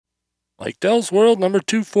Like Dell's World number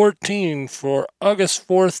 214 for August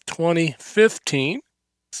 4th, 2015.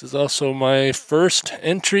 This is also my first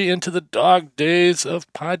entry into the dog days of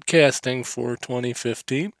podcasting for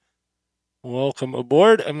 2015. Welcome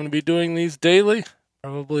aboard. I'm going to be doing these daily,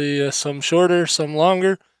 probably some shorter, some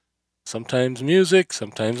longer, sometimes music,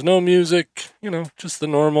 sometimes no music, just the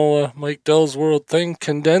normal Mike Dell's World thing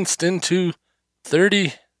condensed into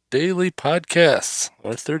 30 daily podcasts,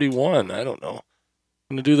 or 31, I don't know.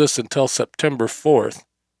 I'm going to do this until September 4th.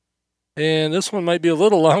 And this one might be a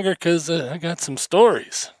little longer because I got some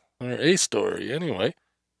stories, or a story anyway.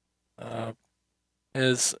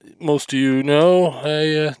 As most of you know,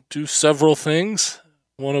 I do several things,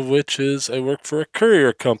 one of which is I work for a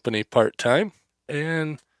courier company part-time.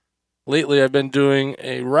 And lately I've been doing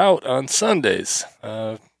a route on Sundays.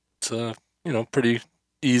 It's a, pretty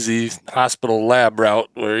easy hospital lab route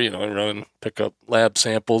where, I run and pick up lab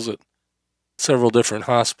samples at several different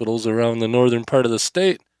hospitals around the northern part of the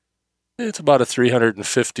state. It's about a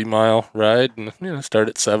 350-mile ride, and start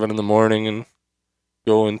at 7 in the morning and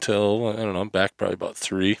go until, I'm back probably about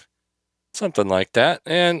 3, something like that.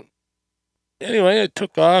 And anyway, I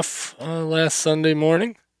took off last Sunday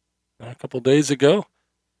morning, a couple days ago,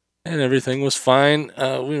 and everything was fine.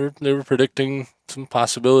 They were predicting some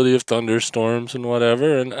possibility of thunderstorms and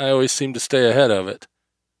whatever, and I always seem to stay ahead of it.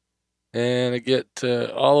 And I get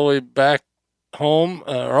all the way back home,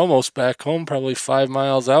 or almost back home, probably 5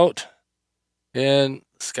 miles out, and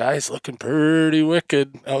the sky's looking pretty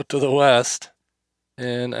wicked out to the west.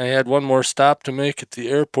 And I had one more stop to make at the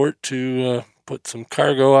airport to put some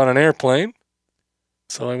cargo on an airplane.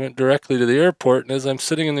 So I went directly to the airport, and as I'm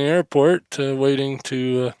sitting in the airport waiting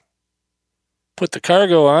to put the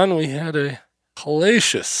cargo on, we had a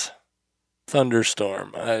hellacious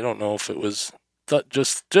thunderstorm. I don't know if it was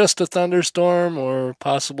just a thunderstorm or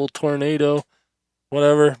possible tornado,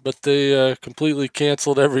 whatever, but they completely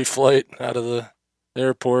canceled every flight out of the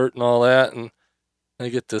airport and all that, and I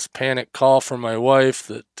get this panic call from my wife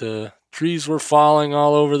that trees were falling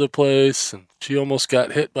all over the place, and she almost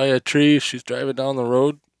got hit by a tree. She's driving down the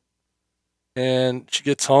road, and she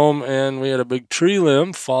gets home, and we had a big tree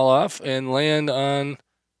limb fall off and land on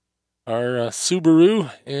our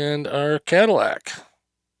Subaru and our Cadillac.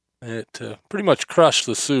 It pretty much crushed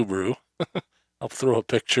the Subaru. I'll throw a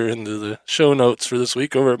picture into the show notes for this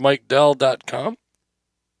week over at MikeDell.com.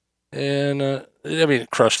 And, it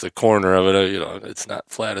crushed the corner of it. It's not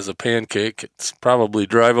flat as a pancake. It's probably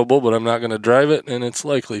drivable, but I'm not going to drive it, and it's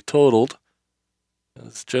likely totaled.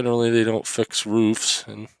 Because generally they don't fix roofs,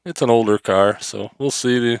 and it's an older car, so we'll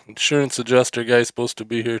see. The insurance adjuster guy's supposed to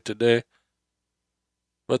be here today.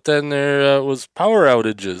 But then there was power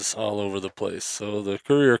outages all over the place. So the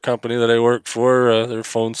courier company that I work for, their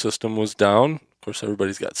phone system was down. Of course,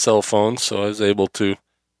 everybody's got cell phones, so I was able to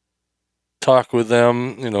talk with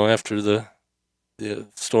them, after the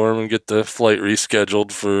storm and get the flight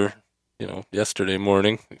rescheduled for, yesterday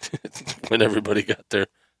morning when everybody got their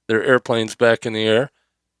airplanes back in the air.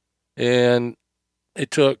 And it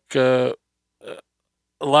took a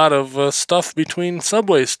lot of stuff between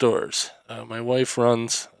Subway stores. My wife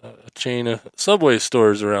runs a chain of Subway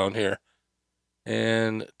stores around here,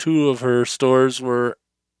 and 2 of her stores were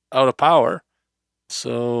out of power.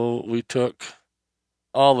 So we took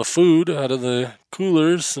all the food out of the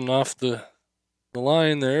coolers and off the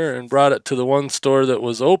line there and brought it to the one store that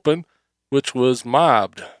was open, which was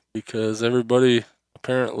mobbed because everybody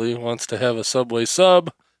apparently wants to have a Subway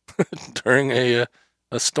sub during a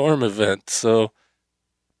storm event. So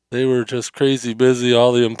they were just crazy busy.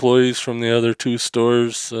 All the employees from the other 2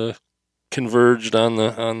 stores converged on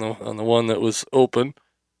the one that was open,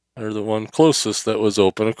 or the one closest that was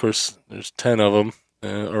open. Of course, there's 10 of them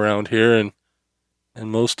around here, and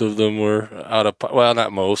most of them were out of power. Well,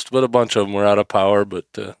 not most, but a bunch of them were out of power, but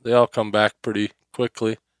they all come back pretty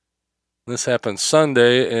quickly. This happened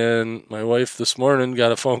Sunday, and my wife this morning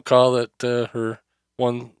got a phone call that her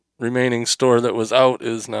one remaining store that was out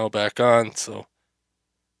is now back on, so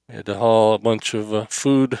we had to haul a bunch of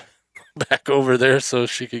food back over there so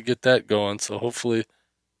she could get that going. So hopefully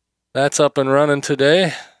that's up and running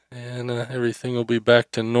today, and everything will be back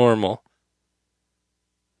to normal.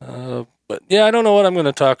 But yeah, I don't know what I'm going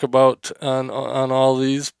to talk about on all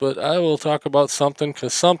these, but I will talk about something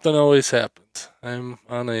because something always happens. I'm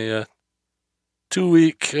on a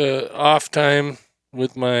 2-week off time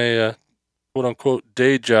with my quote-unquote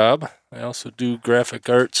day job. I also do graphic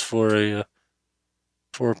arts for a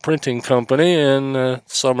printing company, and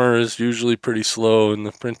summer is usually pretty slow in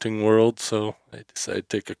the printing world, so I decided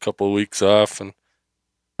to take a couple of weeks off and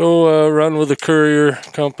go run with a courier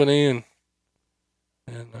company and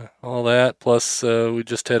and all that. Plus, we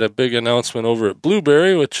just had a big announcement over at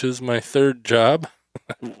Blueberry, which is my third job.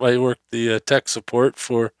 I work the tech support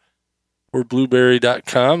for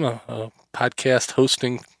Blueberry.com, a podcast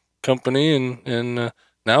hosting company, and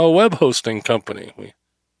now a web hosting company. We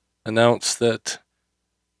announced that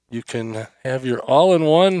you can have your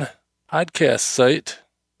all-in-one podcast site,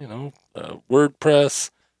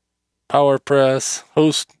 WordPress, PowerPress,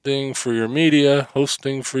 hosting for your media,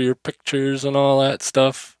 hosting for your pictures and all that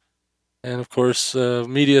stuff. And of course,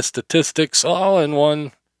 media statistics all in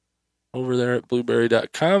one over there at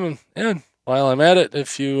blueberry.com. And while I'm at it,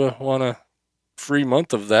 if you want a free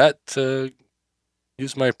month of that,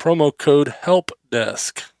 use my promo code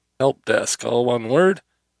HELPDESK, all one word,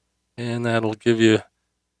 and that'll give you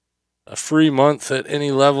a free month at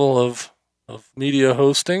any level of media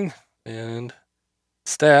hosting and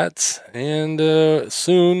stats, and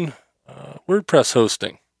soon WordPress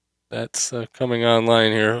hosting. That's coming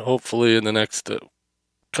online here, hopefully in the next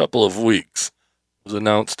couple of weeks. It was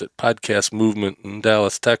announced at Podcast Movement in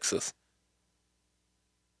Dallas, Texas.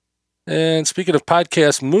 And speaking of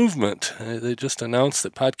Podcast Movement, they just announced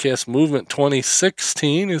that Podcast Movement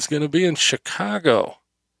 2016 is going to be in Chicago.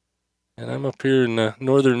 And I'm up here in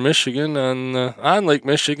northern Michigan on Lake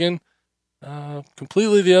Michigan,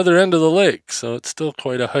 completely the other end of the lake. So it's still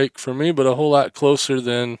quite a hike for me, but a whole lot closer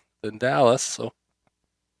than Dallas. So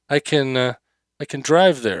I can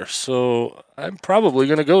drive there. So I'm probably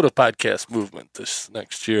going to go to Podcast Movement this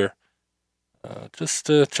next year. Just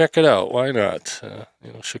to check it out. Why not?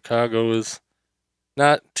 Chicago is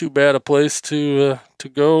not too bad a place to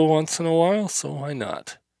go once in a while, so why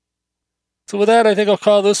not? So with that, I think I'll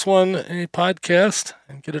call this one a podcast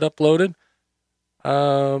and get it uploaded.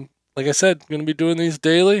 Like I said, I'm going to be doing these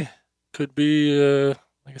daily. Could be,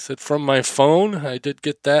 like I said, from my phone. I did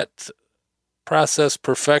get that process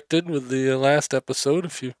perfected with the last episode.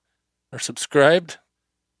 If you are subscribed,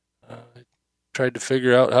 I tried to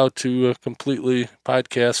figure out how to completely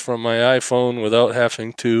podcast from my iPhone without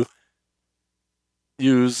having to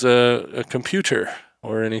use a computer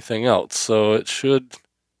or anything else. So it should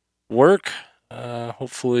work.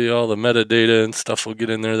 Hopefully all the metadata and stuff will get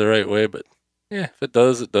in there the right way, but yeah, if it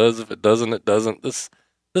does, it does. If it doesn't, it doesn't. This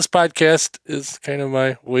podcast is kind of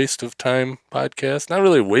my waste of time podcast. Not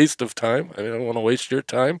really a waste of time. I don't want to waste your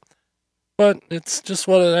time, but it's just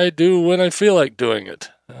what I do when I feel like doing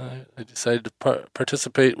it. I decided to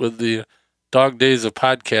participate with the Dog Days of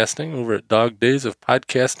Podcasting over at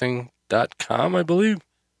dogdaysofpodcasting.com, I believe.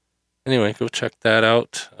 Anyway, go check that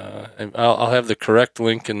out. I'll have the correct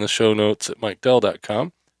link in the show notes at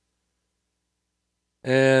mikedell.com.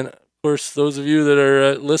 And, of course, those of you that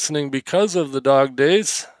are listening because of the Dog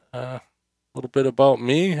Days, a little bit about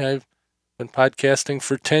me. I've been podcasting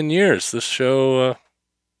for 10 years. This show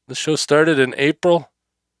started in April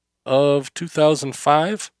of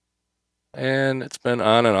 2005, and it's been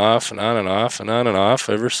on and off and on and off and on and off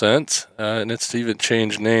ever since. And it's even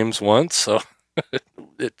changed names once, so...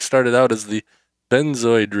 It started out as the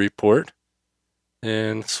Benzoid Report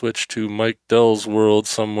and switched to Mike Dell's World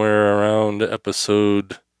somewhere around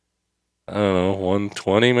episode,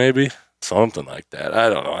 120 maybe? Something like that. I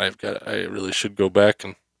don't know. I really should go back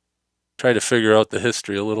and try to figure out the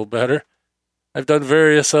history a little better. I've done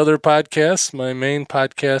various other podcasts. My main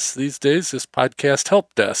podcast these days is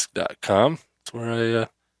podcasthelpdesk.com. It's where I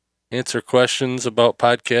answer questions about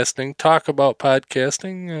podcasting, talk about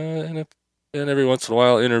podcasting, and every once in a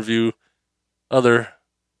while interview other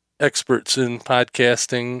experts in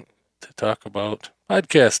podcasting to talk about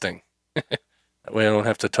podcasting. That way I don't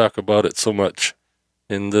have to talk about it so much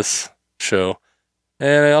in this show.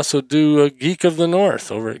 And I also do a Geek of the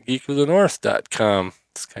North over at geekofthenorth.com.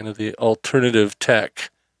 It's kind of the alternative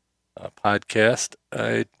tech podcast.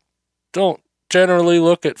 I don't generally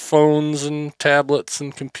look at phones and tablets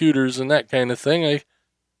and computers and that kind of thing.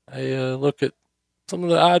 I look at some of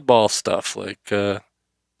the oddball stuff like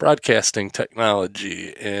broadcasting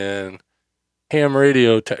technology and ham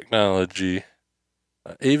radio technology,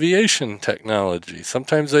 aviation technology.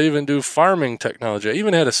 Sometimes I even do farming technology. I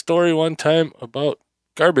even had a story one time about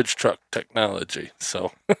garbage truck technology.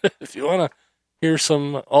 So if you want to hear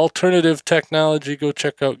some alternative technology, go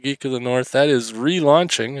check out Geek of the North. That is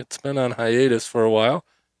relaunching. It's been on hiatus for a while.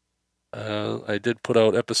 I did put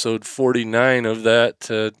out episode 49 of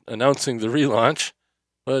that announcing the relaunch.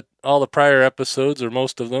 But all the prior episodes, or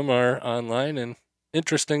most of them, are online and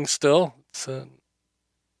interesting still.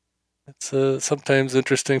 It's sometimes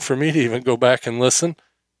interesting for me to even go back and listen.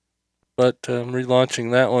 But I'm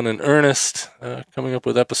relaunching that one in earnest, coming up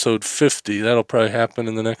with episode 50. That'll probably happen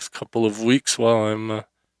in the next couple of weeks while I'm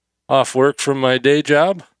off work from my day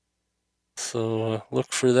job. So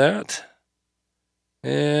look for that.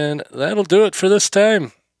 And that'll do it for this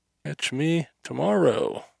time. Catch me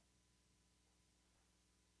tomorrow.